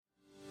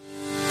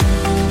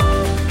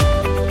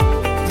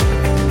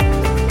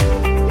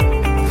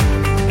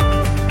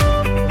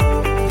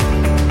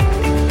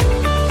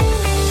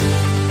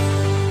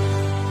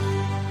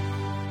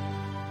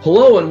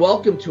Hello and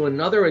welcome to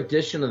another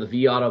edition of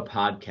the vAuto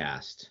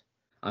podcast.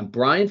 I'm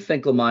Brian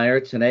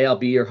Finklemeyer. Today I'll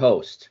be your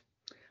host.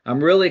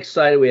 I'm really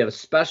excited. We have a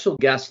special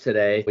guest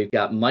today. We've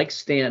got Mike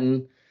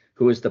Stanton,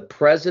 who is the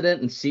president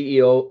and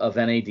CEO of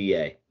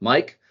NADA.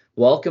 Mike,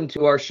 welcome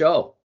to our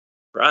show.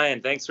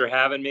 Brian, thanks for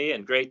having me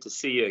and great to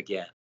see you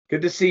again.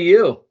 Good to see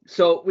you.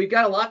 So we've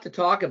got a lot to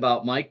talk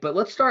about, Mike, but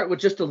let's start with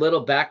just a little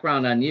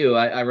background on you.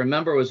 I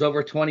remember it was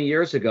over 20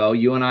 years ago.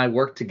 You and I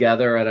worked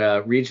together at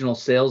a regional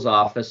sales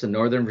office in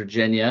Northern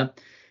Virginia,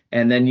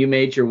 and then you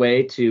made your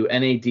way to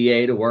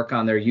NADA to work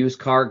on their used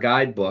car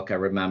guidebook, I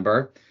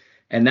remember.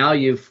 And now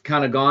you've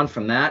kind of gone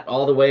from that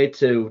all the way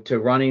to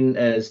running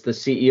as the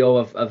CEO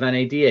of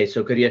NADA.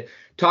 So could you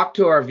talk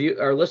to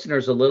our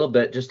listeners a little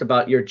bit just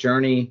about your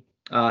journey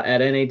at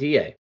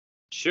NADA?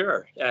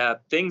 Sure.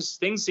 Things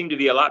seem to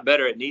be a lot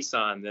better at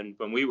Nissan than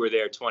when we were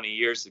there 20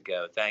 years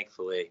ago,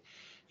 thankfully.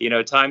 You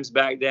know, times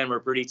back then were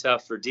pretty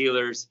tough for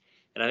dealers,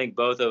 and I think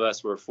both of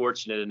us were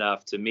fortunate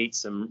enough to meet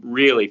some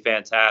really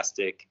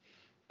fantastic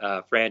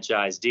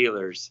franchise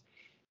dealers,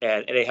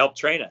 and they helped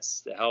train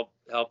us. They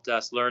helped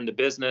us learn the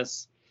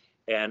business,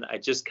 and I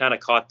just kind of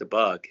caught the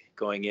bug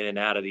going in and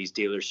out of these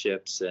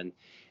dealerships and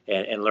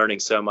learning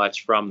so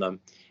much from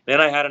them.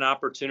 Then I had an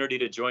opportunity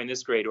to join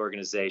this great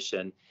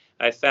organization.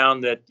 I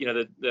found that, you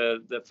know,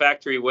 the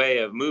factory way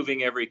of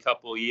moving every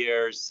couple of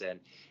years,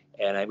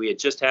 and we had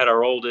just had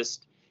our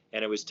oldest,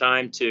 and it was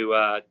time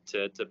to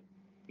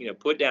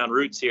put down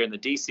roots here in the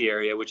DC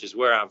area, which is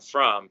where I'm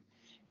from,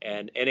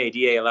 and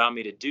NADA allowed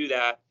me to do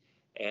that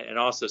and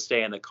also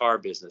stay in the car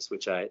business,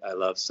 which I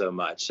love so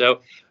much. So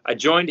I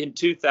joined in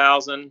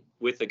 2000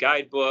 with the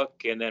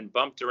guidebook, and then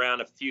bumped around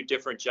a few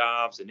different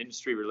jobs in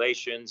industry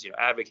relations,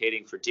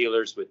 advocating for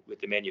dealers with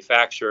the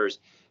manufacturers.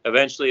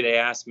 Eventually, they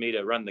asked me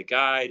to run the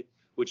guide,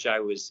 which I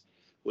was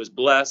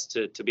blessed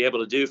to be able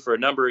to do for a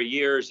number of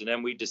years. And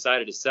then we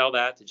decided to sell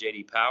that to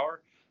J.D.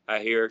 Power. I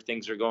hear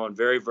things are going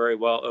very, very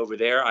well over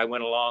there. I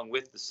went along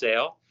with the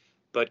sale,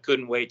 but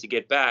couldn't wait to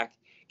get back.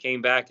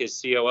 Came back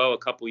as COO a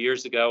couple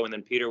years ago, and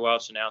then Peter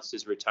Welch announced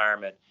his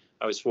retirement.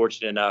 I was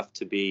fortunate enough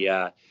to be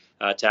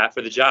tapped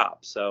for the job.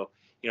 So,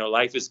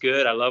 life is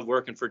good. I love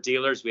working for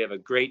dealers. We have a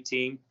great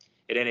team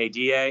at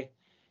NADA.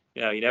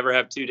 You never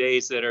have 2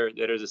 days that are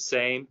the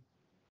same.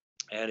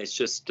 And it's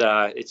just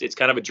it's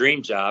kind of a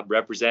dream job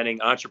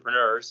representing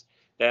entrepreneurs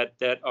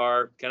that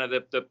are kind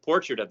of the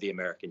portrait of the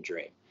American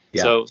dream.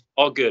 Yeah. So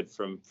all good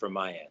from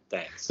my end.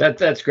 Thanks.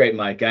 That's great,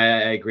 Mike.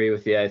 I agree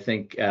with you. I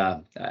think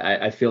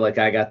I feel like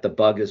I got the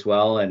bug as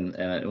well. And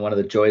one of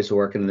the joys of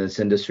working in this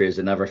industry is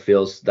it never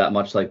feels that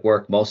much like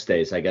work most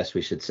days, I guess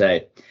we should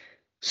say.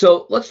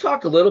 So let's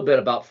talk a little bit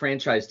about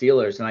franchise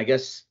dealers. And I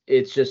guess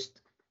it's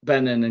just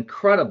been an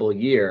incredible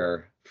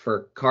year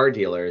for car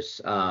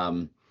dealers.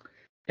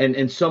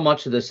 And so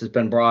much of this has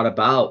been brought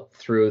about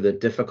through the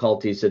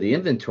difficulties of the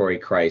inventory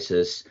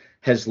crisis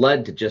has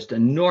led to just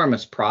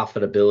enormous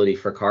profitability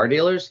for car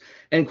dealers.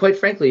 And quite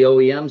frankly,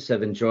 OEMs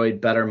have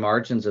enjoyed better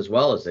margins as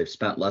well, as they've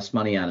spent less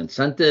money on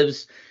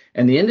incentives.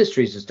 And the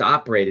industry is just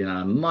operating on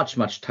a much,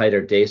 much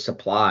tighter day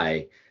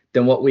supply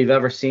than what we've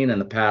ever seen in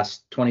the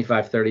past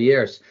 25, 30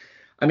 years.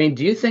 I mean,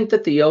 do you think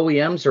that the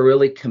OEMs are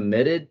really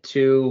committed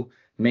to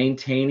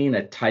maintaining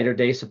a tighter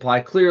day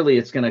supply? Clearly,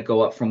 it's going to go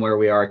up from where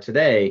we are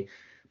today.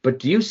 But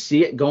do you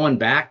see it going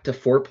back to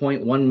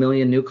 4.1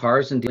 million new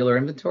cars in dealer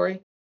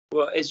inventory?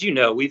 Well, as you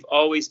know, we've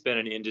always been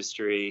an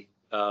industry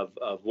of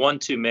one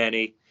too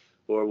many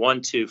or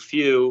one too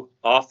few.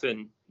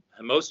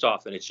 Most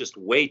often, it's just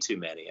way too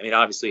many. I mean,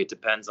 obviously, it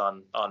depends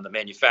on the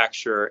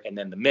manufacturer and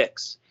then the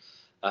mix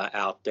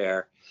out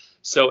there.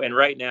 So, and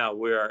right now,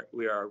 we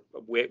are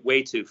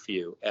way too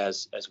few,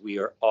 as we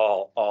are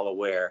all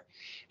aware.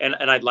 And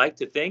I'd like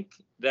to think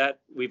that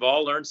we've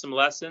all learned some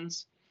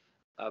lessons.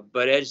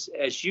 But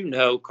as you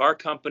know, car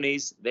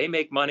companies, they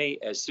make money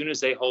as soon as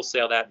they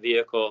wholesale that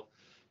vehicle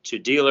to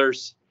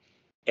dealers,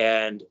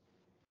 and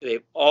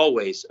they've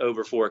always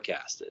over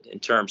forecasted in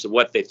terms of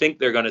what they think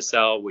they're going to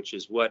sell, which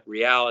is what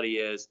reality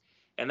is.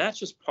 And that's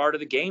just part of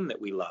the game that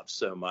we love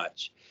so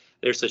much.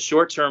 There's a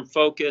short-term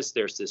focus.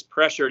 There's this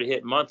pressure to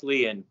hit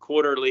monthly and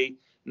quarterly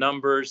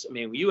numbers. I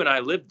mean, you and I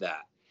lived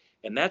that,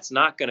 and that's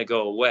not going to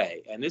go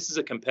away. And this is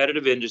a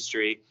competitive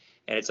industry,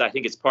 and I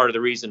think it's part of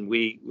the reason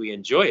we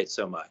enjoy it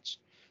so much.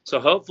 So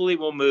hopefully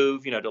we'll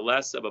move, to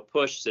less of a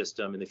push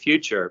system in the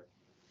future.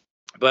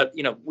 But,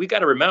 we got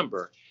to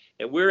remember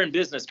that we're in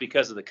business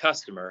because of the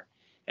customer,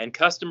 and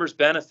customers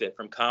benefit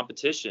from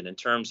competition in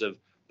terms of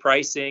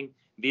pricing,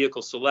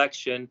 vehicle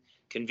selection,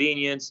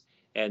 convenience,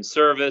 and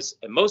service.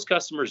 And most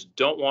customers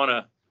don't want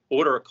to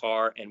order a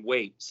car and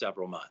wait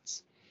several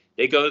months.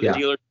 They go to the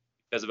dealer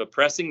because of a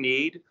pressing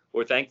need,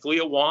 or thankfully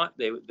a want.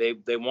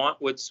 They want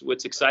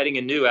what's exciting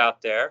and new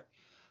out there.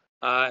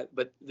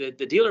 But the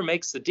dealer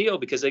makes the deal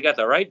because they got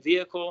the right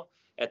vehicle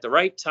at the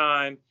right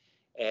time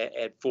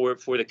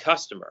for the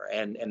customer,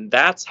 and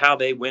that's how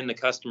they win the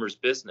customer's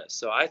business.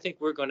 So I think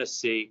we're going to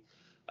see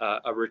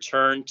a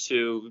return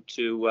to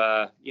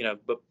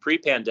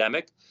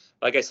pre-pandemic.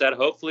 Like I said,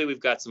 hopefully we've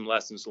got some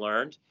lessons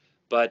learned,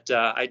 but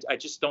I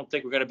just don't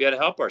think we're going to be able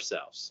to help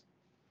ourselves.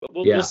 But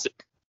we'll Yeah. see.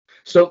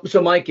 So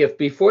Mike, if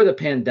before the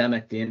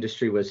pandemic, the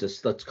industry was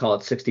this, let's call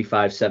it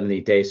 65,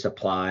 70-day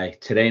supply,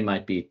 today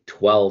might be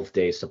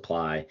 12-day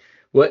supply.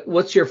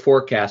 What's your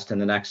forecast in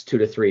the next 2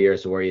 to 3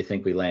 years of where you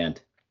think we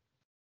land?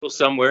 Well,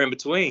 somewhere in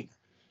between.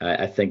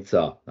 I think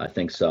so. I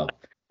think so.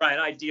 Brian,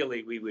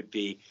 ideally, we would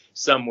be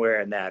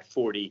somewhere in that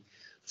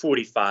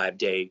 45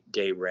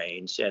 day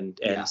range, and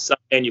Yeah. some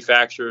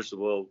manufacturers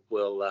will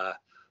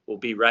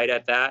be right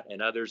at that,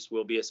 and others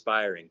will be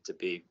aspiring to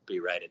be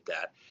right at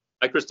that.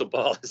 My crystal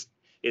ball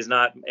is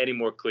not any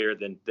more clear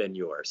than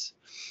yours.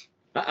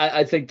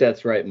 I think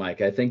that's right,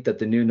 Mike. I think that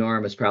the new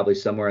norm is probably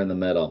somewhere in the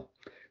middle.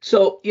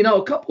 So,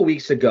 a couple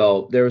weeks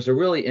ago, there was a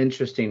really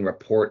interesting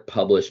report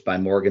published by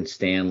Morgan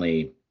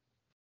Stanley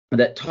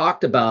that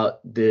talked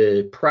about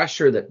the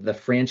pressure that the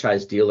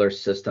franchise dealer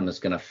system is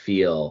going to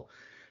feel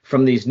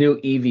from these new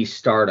EV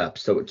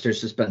startups. So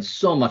there's just been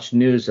so much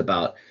news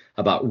about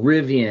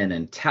Rivian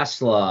and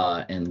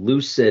Tesla and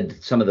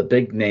Lucid, some of the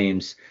big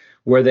names,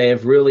 where they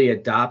have really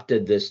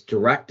adopted this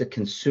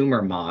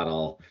direct-to-consumer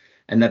model,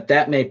 and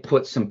that may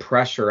put some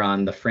pressure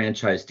on the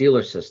franchise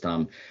dealer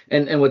system.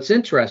 And what's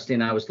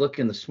interesting, I was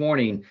looking this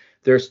morning,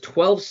 there's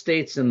 12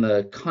 states in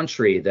the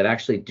country that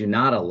actually do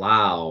not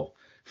allow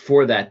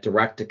for that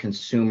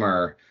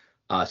direct-to-consumer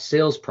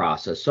sales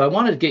process. So I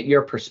wanted to get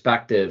your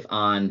perspective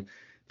on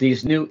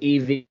these new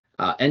EV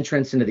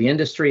entrants into the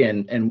industry,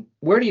 and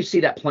where do you see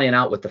that playing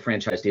out with the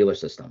franchise dealer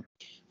system?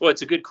 Well,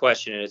 it's a good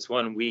question, and it's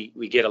one we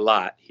get a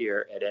lot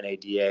here at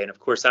NADA. And of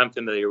course, I'm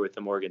familiar with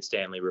the Morgan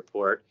Stanley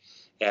report,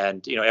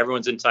 and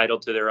everyone's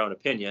entitled to their own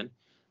opinion,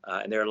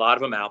 and there are a lot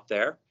of them out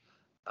there.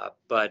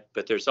 But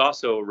there's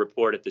also a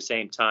report at the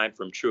same time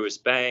from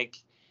Truist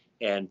Bank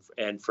and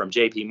from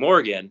J.P.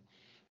 Morgan.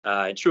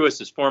 And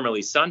Truist is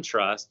formerly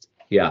SunTrust.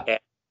 Yeah. And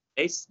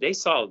they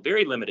saw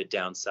very limited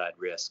downside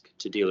risk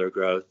to dealer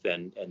growth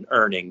and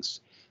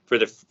earnings for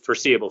the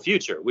foreseeable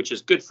future, which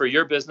is good for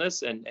your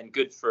business and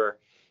good for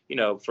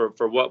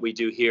for what we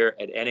do here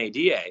at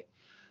NADA.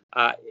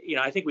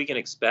 I think we can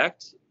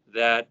expect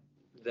that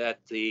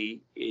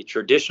the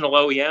traditional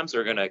OEMs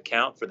are going to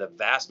account for the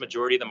vast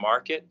majority of the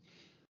market,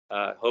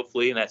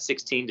 hopefully in that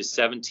 16 to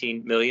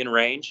 17 million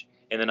range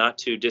in the not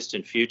too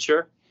distant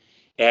future.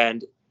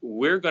 And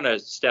we're going to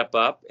step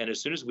up, and as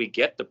soon as we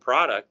get the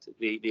product,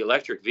 the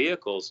electric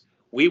vehicles,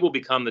 we will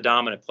become the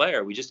dominant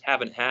player. We just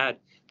haven't had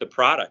the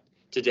product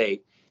to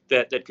date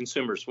that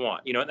consumers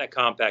want, in that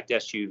compact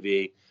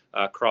SUV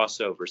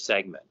crossover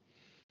segment.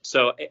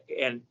 So,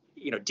 and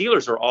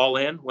dealers are all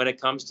in when it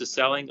comes to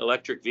selling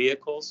electric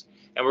vehicles,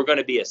 and we're going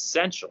to be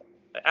essential,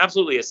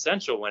 absolutely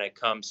essential when it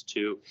comes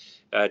to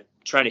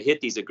trying to hit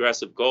these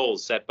aggressive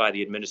goals set by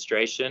the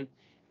administration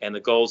and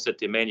the goals that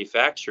the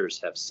manufacturers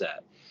have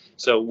set.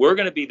 So we're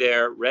going to be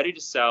there, ready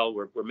to sell.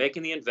 We're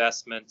making the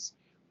investments.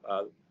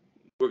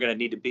 We're going to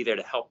need to be there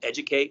to help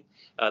educate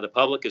the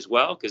public as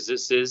well, because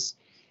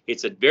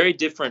it's a very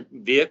different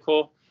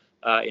vehicle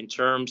in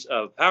terms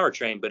of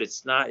powertrain, but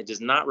it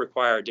does not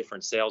require a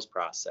different sales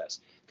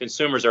process.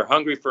 Consumers are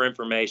hungry for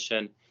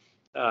information,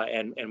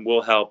 and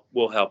we'll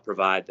help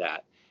provide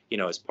that,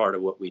 as part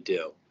of what we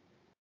do.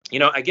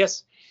 I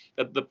guess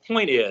the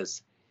point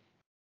is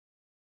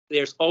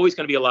there's always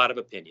going to be a lot of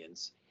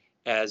opinions.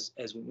 As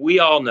we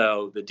all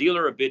know, the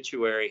dealer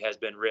obituary has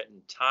been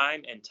written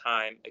time and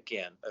time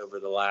again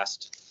over the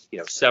last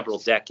several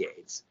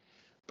decades.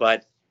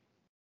 But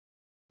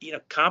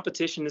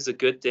competition is a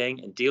good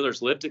thing, and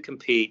dealers live to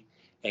compete,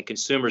 and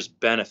consumers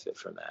benefit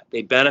from that.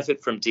 They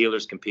benefit from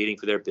dealers competing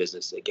for their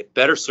business. They get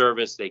better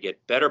service, they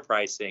get better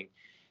pricing,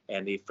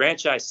 and the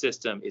franchise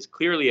system is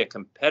clearly a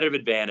competitive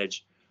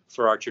advantage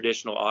for our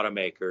traditional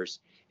automakers.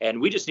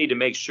 And we just need to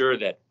make sure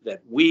that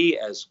we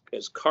as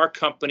car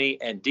company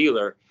and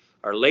dealer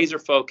are laser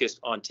focused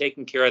on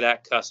taking care of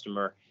that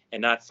customer and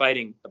not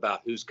fighting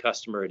about whose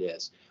customer it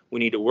is. We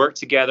need to work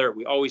together.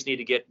 We always need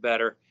to get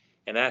better.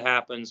 And that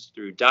happens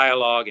through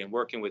dialogue and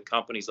working with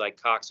companies like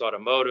Cox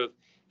Automotive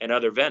and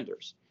other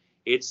vendors.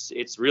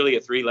 It's really a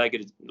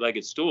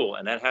three-legged stool,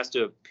 and that has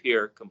to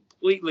appear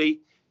completely,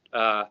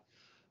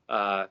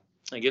 I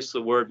guess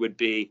the word would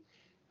be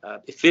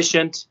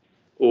efficient,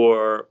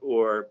 or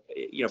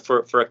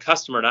for a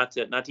customer not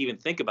to even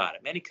think about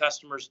it. Many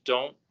customers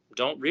don't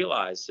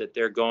realize that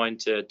they're going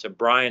to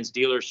Brian's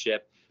dealership,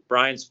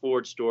 Brian's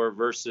Ford store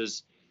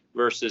versus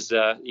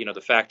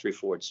the factory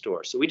Ford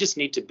store. So we just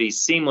need to be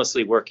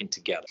seamlessly working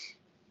together.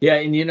 Yeah,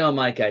 and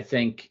Mike, I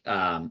think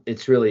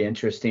it's really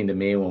interesting to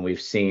me when we've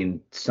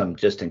seen some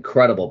just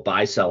incredible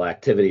buy-sell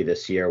activity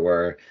this year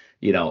where,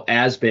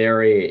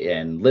 Asbury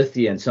and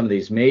Lithia and some of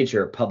these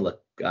major public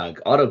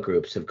auto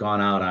groups have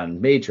gone out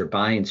on major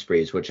buying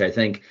sprees, which I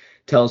think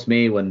tells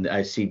me when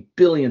I see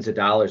billions of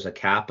dollars of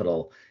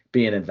capital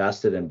being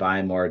invested in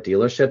buying more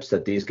dealerships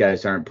that these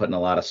guys aren't putting a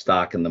lot of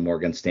stock in the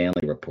Morgan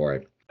Stanley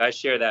report. I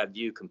share that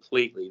view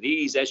completely.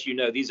 These, as you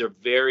know, these are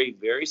very,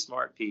 very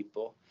smart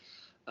people,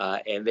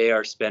 and they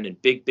are spending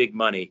big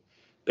money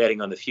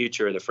betting on the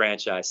future of the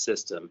franchise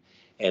system.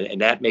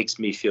 And that makes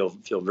me feel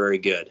very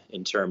good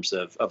in terms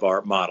of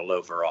our model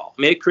overall.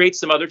 I mean, it creates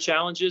some other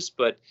challenges,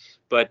 but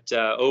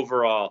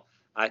overall,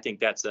 I think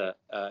that's a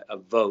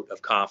vote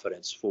of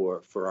confidence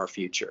for our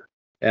future.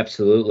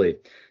 Absolutely.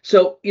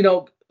 So,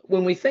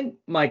 when we think,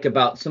 Mike,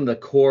 about some of the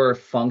core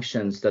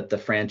functions that the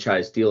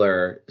franchise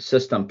dealer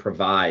system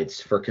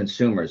provides for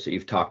consumers that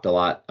you've talked a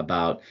lot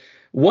about,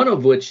 one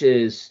of which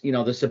is,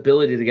 this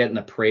ability to get an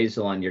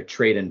appraisal on your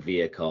trade-in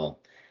vehicle.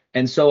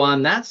 And so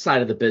on that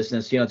side of the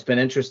business, it's been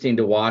interesting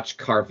to watch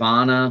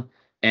Carvana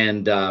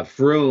and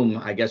Vroom,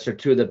 I guess, are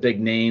two of the big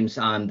names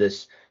on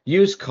this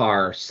used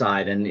car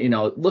side. And,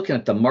 looking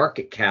at the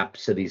market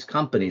caps of these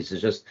companies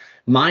is just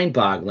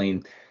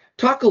mind-boggling.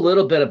 Talk a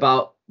little bit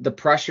about the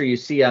pressure you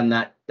see on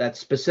that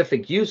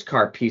specific used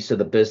car piece of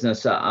the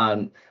business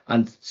on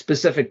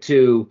specific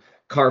to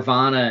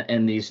Carvana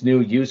and these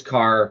new used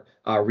car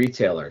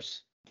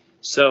retailers.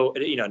 So,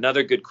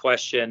 another good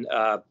question.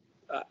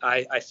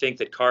 I think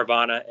that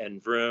Carvana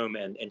and Vroom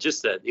and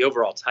just the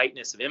overall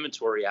tightness of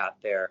inventory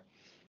out there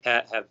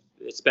have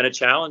it's been a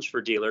challenge for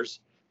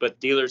dealers, but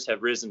dealers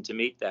have risen to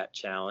meet that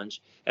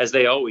challenge, as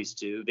they always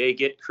do. They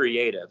get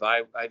creative.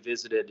 I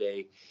visited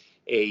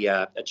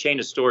a chain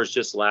of stores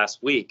just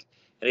last week,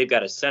 and they've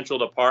got a central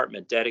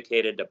department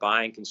dedicated to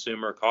buying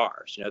consumer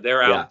cars.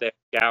 They're out there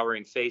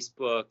scouring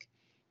Facebook,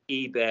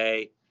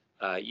 eBay,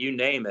 you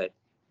name it.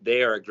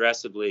 They are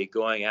aggressively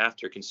going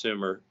after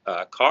consumer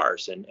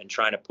cars and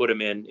trying to put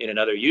them in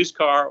another used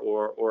car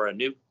or a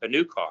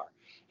new car.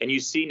 And you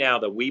see now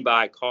the We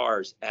Buy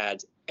Cars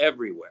ads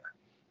everywhere.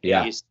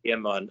 You see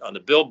them on the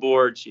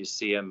billboards. You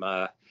see them,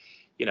 on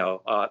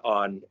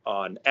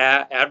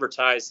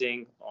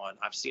advertising.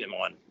 I've seen them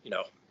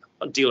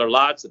on dealer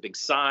lots, the big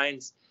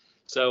signs.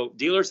 So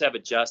dealers have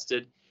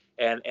adjusted,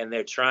 and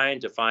they're trying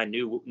to find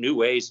new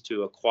ways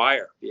to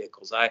acquire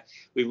vehicles.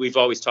 We've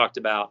always talked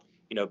about,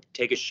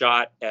 take a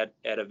shot at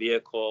a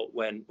vehicle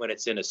when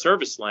it's in a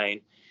service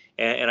lane.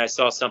 And I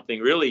saw something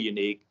really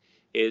unique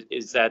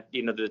is that,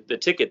 the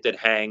ticket that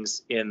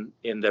hangs in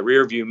the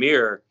rear view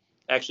mirror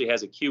actually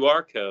has a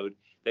QR code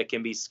that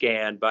can be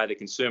scanned by the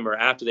consumer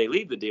after they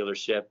leave the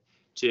dealership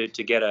to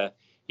get a,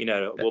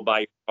 we'll buy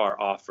your car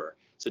offer.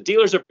 So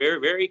dealers are very,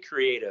 very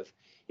creative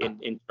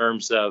in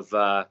terms of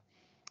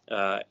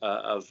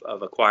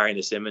acquiring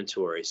this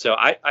inventory. So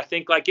I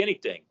think, like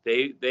anything,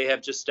 they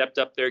have just stepped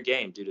up their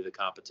game due to the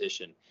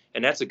competition,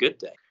 and that's a good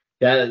thing.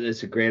 Yeah,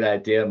 that's a great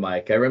idea,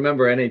 Mike. I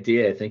remember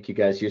NADA, I think you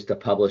guys used to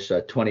publish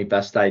 20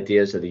 best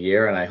ideas of the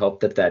year, and I hope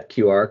that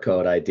QR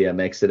code idea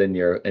makes it in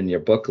your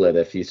booklet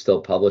if you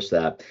still publish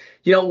that.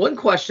 One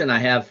question I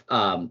have,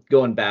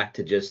 going back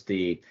to just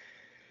the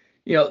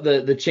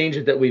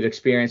changes that we've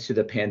experienced through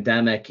the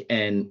pandemic,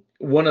 and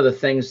one of the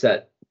things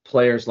that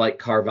players like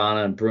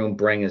Carvana and Vroom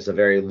bring is a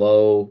very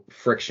low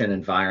friction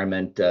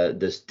environment,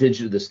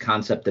 this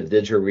concept of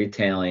digital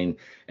retailing.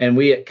 And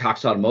we at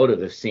Cox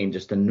Automotive have seen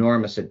just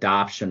enormous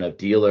adoption of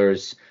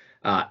dealers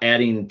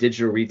adding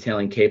digital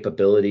retailing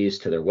capabilities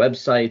to their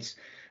websites.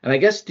 And I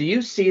guess, do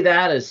you see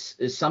that as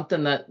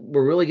something that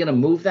we're really going to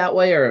move that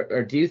way?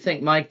 Or do you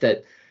think, Mike,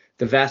 that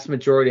the vast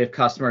majority of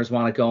customers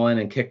want to go in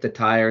and kick the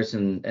tires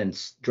and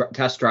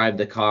test drive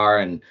the car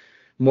and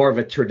more of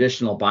a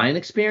traditional buying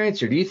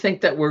experience? Or do you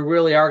think that we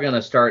really are going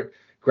to start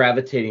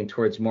gravitating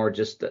towards more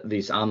just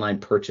these online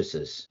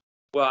purchases?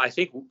 Well, I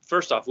think,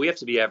 first off, we have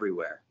to be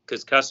everywhere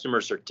because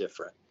customers are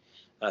different.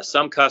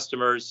 Some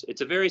customers,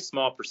 it's a very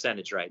small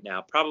percentage right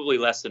now, probably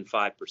less than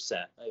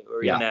 5%,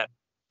 or in that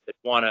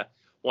want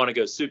to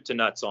go soup to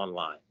nuts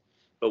online.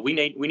 But we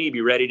need to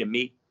be ready to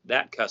meet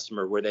that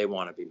customer where they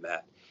want to be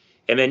met.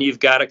 And then you've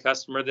got a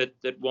customer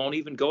that won't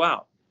even go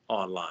out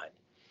online.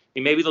 I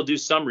mean, maybe they'll do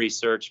some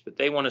research, but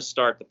they want to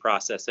start the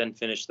process and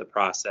finish the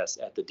process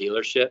at the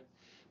dealership.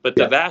 But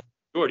the vast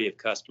majority of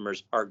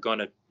customers are going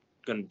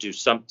to do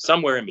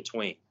somewhere in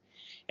between.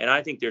 And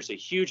I think there's a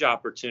huge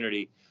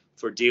opportunity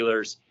for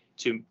dealers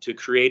to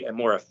create a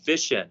more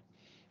efficient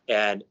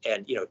and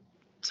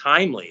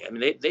timely. I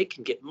mean, they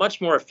can get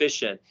much more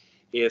efficient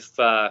if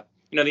the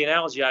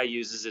analogy I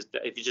use is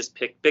if you just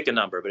pick a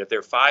number. But if there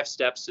are 5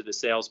 steps to the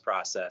sales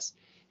process,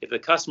 if the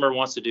customer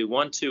wants to do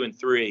 1, 2, and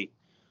 3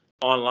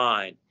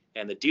 online,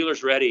 and the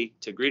dealer's ready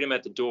to greet them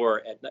at the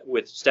door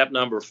with step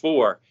number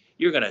 4,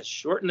 you're going to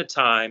shorten the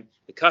time.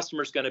 The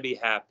customer's going to be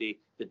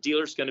happy. The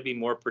dealer's going to be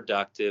more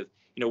productive.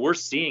 We're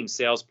seeing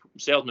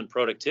salesman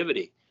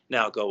productivity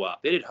now go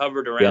up. It had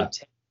hovered around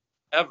 10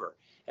 ever.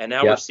 And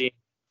now we're seeing,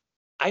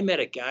 I met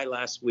a guy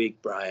last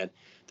week, Brian,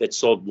 that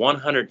sold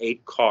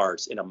 108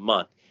 cars in a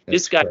month.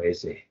 That's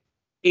crazy.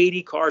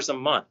 80 cars a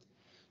month.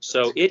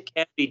 So it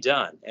can be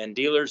done, and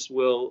dealers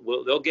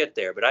they'll get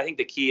there. But I think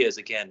the key is,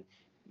 again,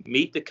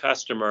 meet the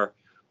customer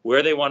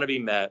where they want to be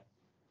met.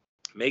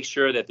 Make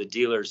sure that the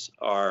dealers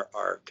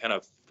are kind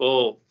of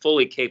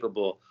fully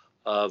capable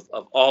of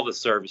all the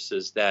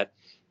services that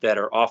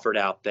are offered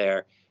out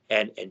there,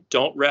 and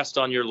don't rest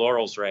on your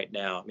laurels right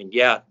now. I mean,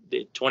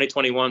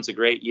 2021 is a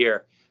great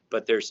year,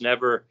 but there's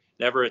never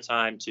a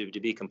time to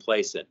be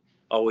complacent.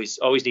 Always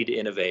need to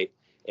innovate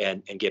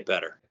and get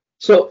better.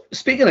 So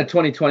speaking of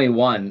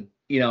 2021,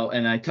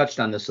 and I touched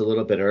on this a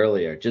little bit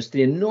earlier, just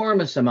the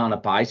enormous amount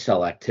of buy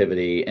sell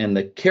activity. And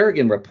the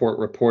Kerrigan report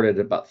reported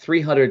about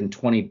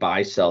 320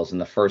 buy sells in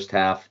the first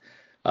half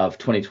of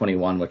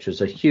 2021, which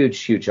was a huge,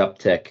 huge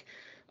uptick.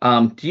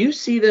 Do you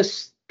see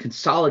this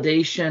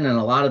consolidation and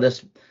a lot of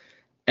this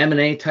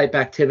M&A type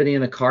activity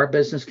in the car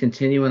business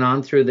continuing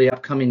on through the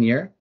upcoming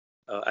year?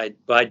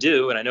 I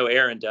do, and I know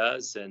Aaron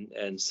does,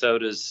 and so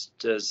does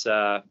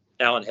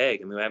Alan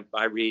Haig. I mean,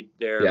 I read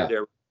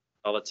their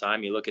all the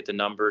time. You look at the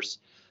numbers.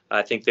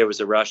 I think there was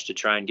a rush to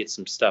try and get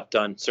some stuff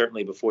done,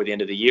 certainly before the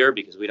end of the year,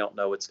 because we don't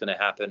know what's going to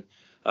happen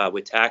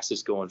with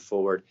taxes going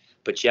forward.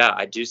 But yeah,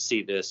 I do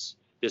see this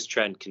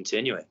trend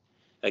continuing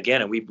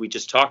again, and we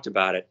just talked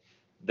about it.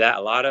 That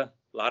a lot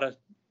of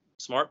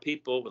smart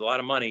people with a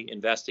lot of money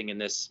investing in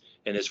this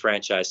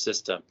franchise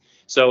system.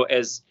 So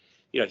as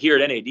here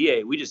at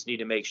NADA, we just need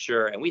to make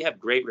sure, and we have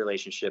great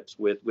relationships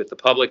with the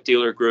public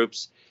dealer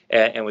groups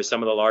and with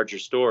some of the larger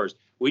stores.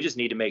 We just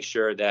need to make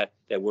sure that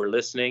we're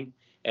listening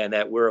and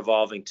that we're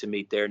evolving to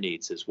meet their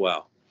needs as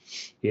well.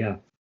 Yeah.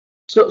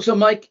 So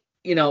Mike,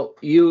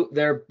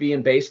 they're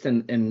being based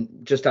in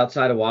just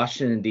outside of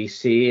Washington,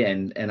 D.C.,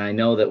 and I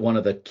know that one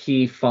of the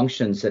key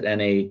functions that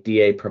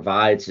NADA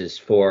provides is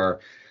for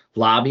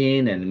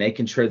lobbying and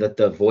making sure that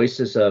the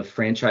voices of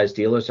franchise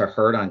dealers are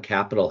heard on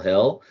Capitol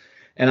Hill.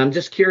 And I'm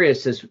just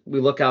curious, as we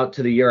look out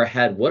to the year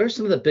ahead, what are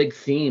some of the big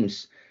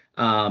themes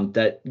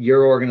that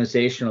your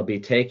organization will be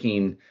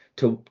taking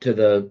to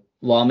the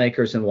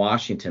lawmakers in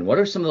Washington? What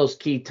are some of those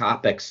key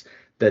topics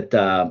that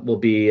will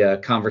be a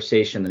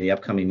conversation in the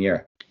upcoming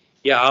year?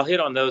 Yeah, I'll hit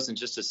on those in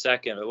just a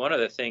second. But one of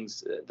the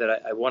things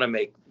that I want to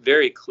make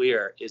very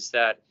clear is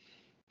that,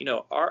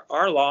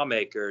 our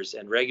lawmakers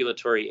and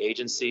regulatory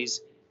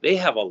agencies, they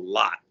have a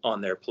lot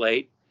on their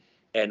plate.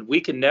 And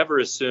we can never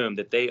assume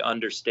that they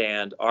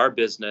understand our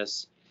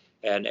business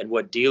and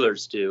what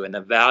dealers do and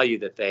the value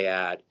that they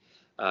add,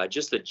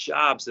 just the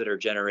jobs that are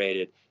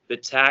generated, the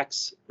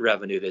tax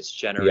revenue that's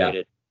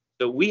generated.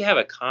 Yeah. So we have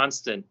a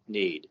constant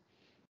need,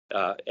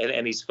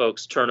 and these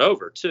folks turn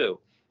over too,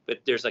 but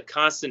there's a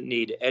constant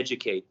need to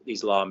educate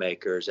these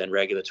lawmakers and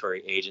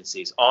regulatory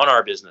agencies on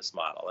our business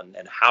model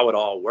and how it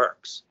all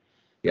works.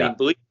 Yeah. I mean,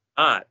 believe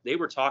it or not, they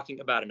were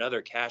talking about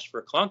another cash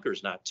for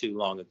clunkers not too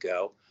long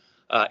ago.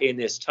 In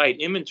this tight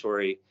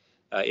inventory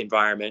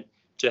environment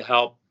to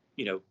help,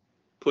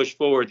 push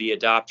forward the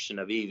adoption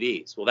of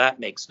EVs. Well, that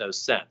makes no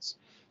sense.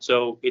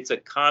 So it's a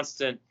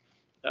constant,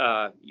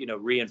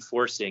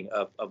 reinforcing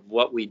of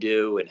what we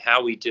do and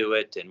how we do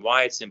it and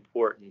why it's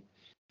important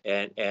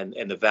and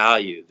the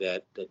value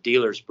that the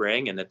dealers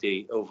bring and that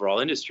the overall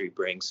industry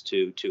brings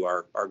to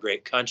our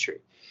great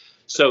country.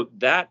 So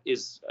that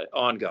is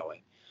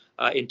ongoing.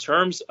 In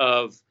terms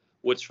of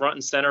what's front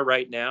and center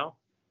right now,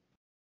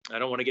 I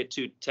don't want to get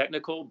too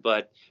technical,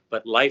 but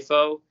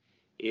LIFO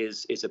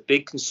is a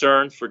big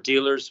concern for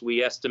dealers.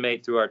 We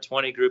estimate through our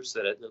 20 groups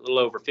that a little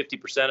over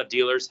 50% of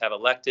dealers have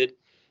elected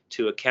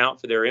to account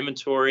for their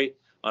inventory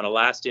on a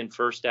last in,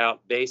 first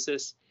out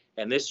basis.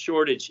 And this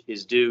shortage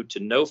is due to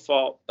no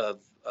fault of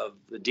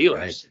the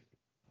dealers.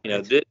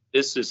 Right.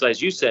 This is,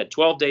 as you said,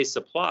 12-day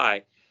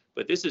supply,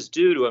 but this is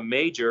due to a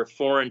major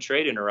foreign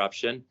trade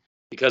interruption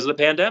because of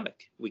the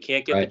pandemic. We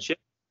can't get the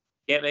chips,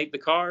 can't make the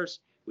cars,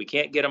 we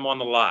can't get them on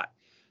the lot.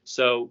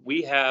 So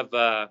we have,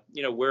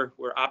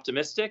 we're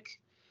optimistic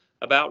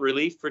about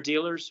relief for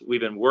dealers.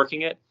 We've been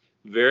working it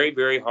very,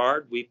 very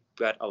hard. We've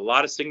got a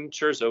lot of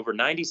signatures, over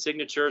 90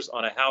 signatures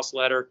on a House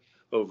letter,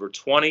 over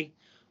 20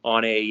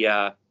 on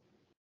a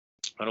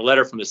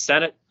letter from the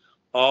Senate,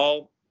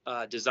 all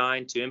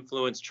designed to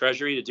influence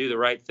Treasury to do the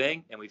right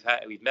thing. And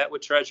we've met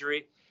with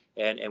Treasury,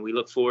 and we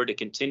look forward to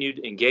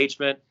continued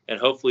engagement and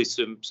hopefully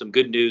some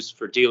good news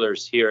for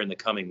dealers here in the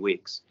coming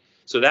weeks.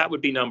 So that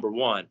would be number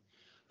one.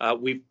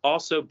 We've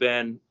also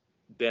been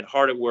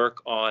hard at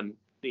work on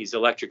these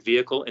electric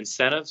vehicle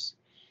incentives.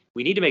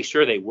 We need to make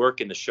sure they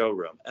work in the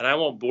showroom. And I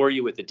won't bore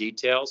you with the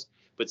details,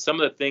 but some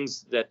of the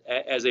things that,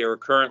 as they are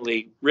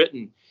currently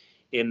written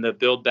in the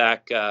Build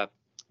Back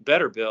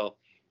Better bill,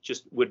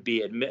 just would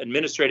be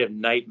administrative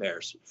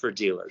nightmares for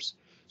dealers.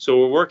 So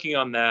we're working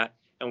on that.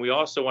 And we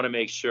also want to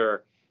make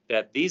sure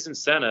that these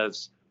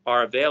incentives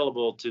are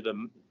available to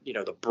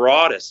the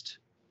broadest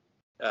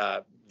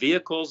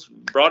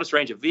broadest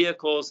range of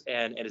vehicles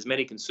and as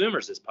many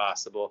consumers as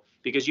possible,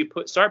 because you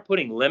start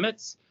putting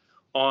limits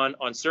on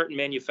certain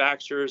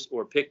manufacturers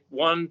or pick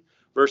one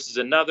versus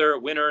another, a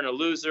winner and a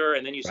loser,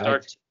 and then you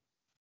start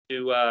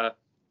to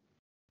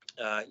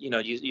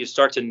you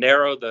start to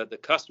narrow the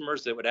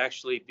customers that would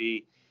actually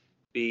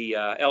be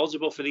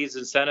eligible for these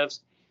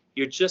incentives.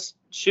 You're just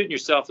shooting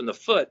yourself in the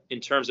foot in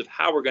terms of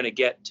how we're going to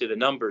get to the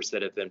numbers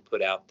that have been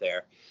put out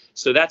there.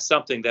 So that's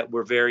something that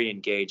we're very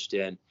engaged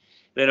in.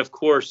 Then, of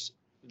course,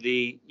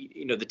 the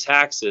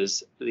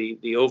taxes,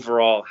 the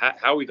overall,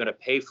 how are we going to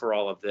pay for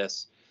all of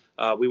this?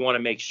 We want to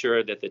make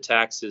sure that the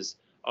taxes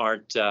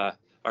aren't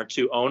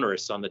too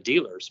onerous on the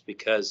dealers,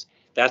 because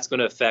that's going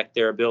to affect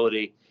their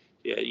ability,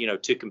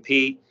 to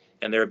compete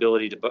and their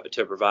ability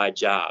to provide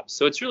jobs.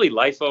 So it's really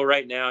LIFO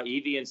right now,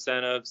 EV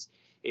incentives,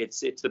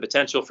 It's the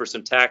potential for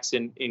some tax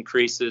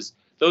increases.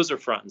 Those are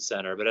front and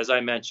center. But as I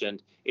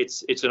mentioned,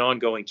 it's an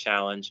ongoing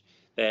challenge,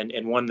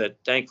 and one that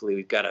thankfully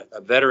we've got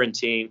a veteran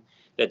team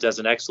that does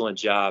an excellent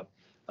job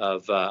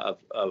of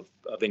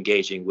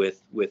engaging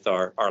with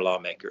our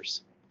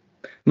lawmakers.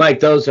 Mike,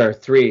 those are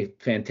three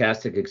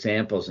fantastic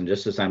examples. And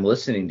just as I'm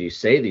listening to you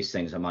say these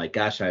things, I'm like,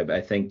 gosh,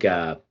 I think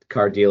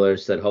car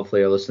dealers that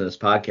hopefully are listening to this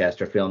podcast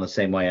are feeling the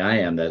same way I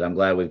am, that I'm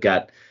glad we've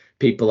got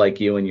people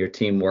like you and your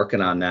team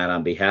working on that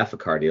on behalf of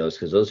car dealers,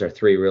 because those are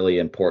three really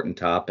important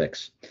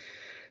topics.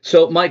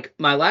 So, Mike,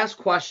 my last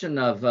question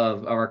of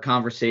our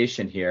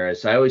conversation here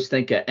is, I always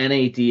think of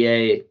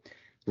NADA,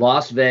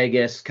 Las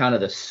Vegas, kind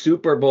of the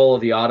Super Bowl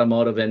of the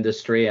automotive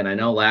industry. And I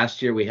know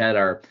last year we had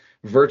our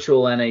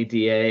virtual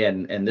NADA,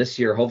 and this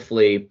year,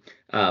 hopefully,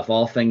 if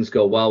all things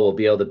go well, we'll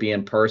be able to be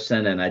in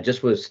person. And I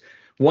just was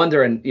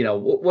wondering,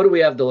 what do we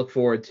have to look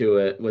forward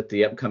to with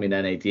the upcoming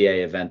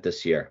NADA event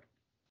this year?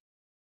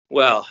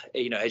 Well,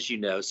 as you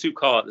know,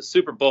 call it the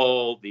Super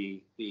Bowl,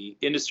 the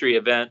industry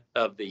event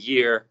of the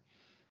year.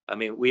 I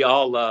mean, we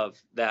all love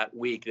that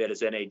week that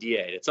is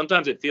NADA.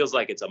 Sometimes it feels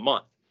like it's a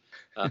month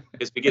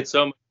because we get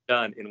so much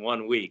done in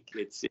 1 week.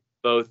 It's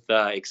both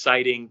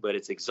exciting, but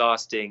it's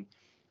exhausting.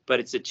 But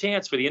it's a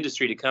chance for the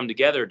industry to come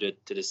together to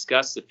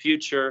discuss the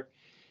future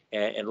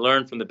and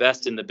learn from the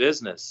best in the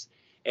business.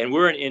 And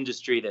we're an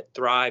industry that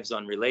thrives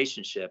on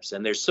relationships,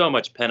 and there's so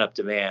much pent-up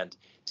demand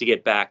to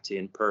get back to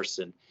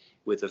in-person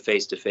with a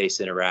face-to-face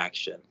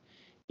interaction.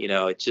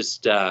 It's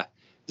just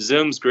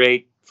Zoom's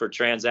great for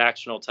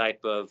transactional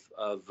type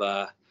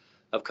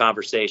of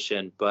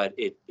conversation, but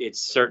it's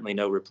certainly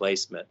no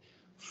replacement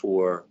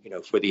for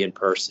the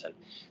in-person.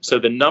 So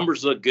the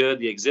numbers look good.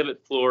 The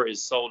exhibit floor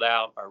is sold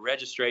out. Our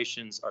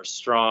registrations are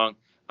strong.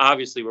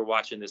 Obviously, we're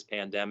watching this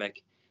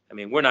pandemic. I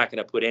mean, we're not going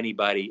to put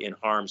anybody in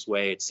harm's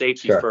way. It's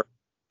safety Sure.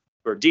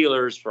 for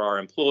dealers, for our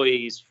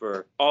employees,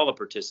 for all the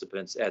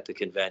participants at the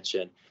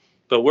convention.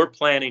 But we're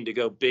planning to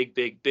go big,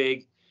 big,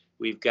 big.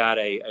 We've got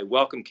a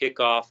welcome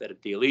kickoff at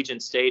the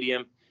Allegiant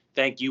Stadium.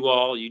 Thank you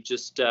all. You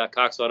just,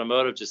 Cox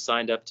Automotive just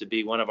signed up to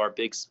be one of our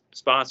big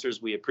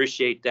sponsors. We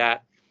appreciate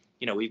that.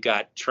 We've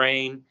got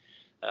Train,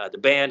 the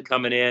band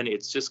coming in.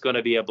 It's just going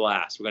to be a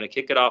blast. We're going to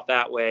kick it off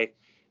that way.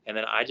 And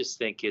then I just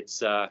think it's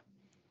the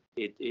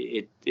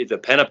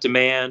pent-up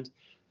demand,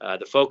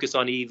 the focus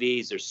on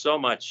EVs. There's so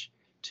much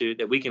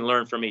that we can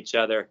learn from each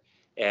other,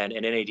 and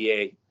an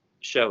NADA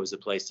show is a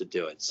place to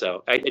do it.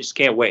 So I just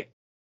can't wait.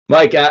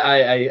 Mike,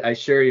 I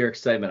share your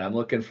excitement. I'm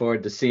looking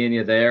forward to seeing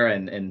you there.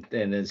 And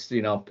as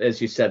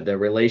as you said, the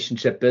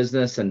relationship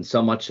business, and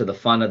so much of the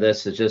fun of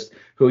this is just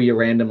who you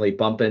randomly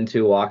bump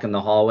into walking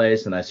the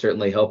hallways. And I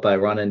certainly hope I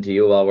run into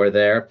you while we're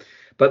there.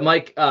 But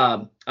Mike,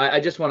 I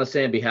just want to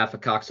say on behalf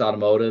of Cox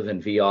Automotive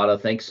and vAuto,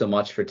 thanks so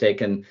much for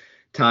taking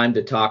time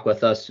to talk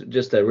with us.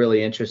 Just a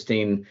really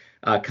interesting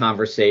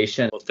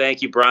conversation. Well,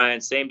 thank you, Brian.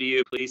 Same to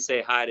you. Please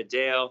say hi to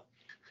Dale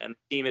and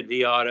the team at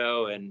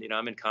vAuto, and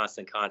I'm in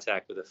constant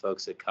contact with the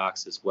folks at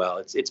Cox as well.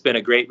 It's been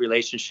a great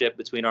relationship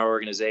between our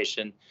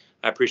organization.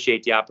 I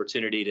appreciate the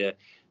opportunity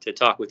to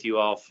talk with you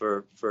all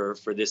for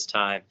this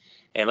time,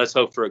 and let's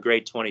hope for a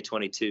great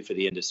 2022 for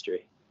the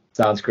industry.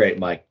 Sounds great,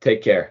 Mike.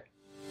 Take care.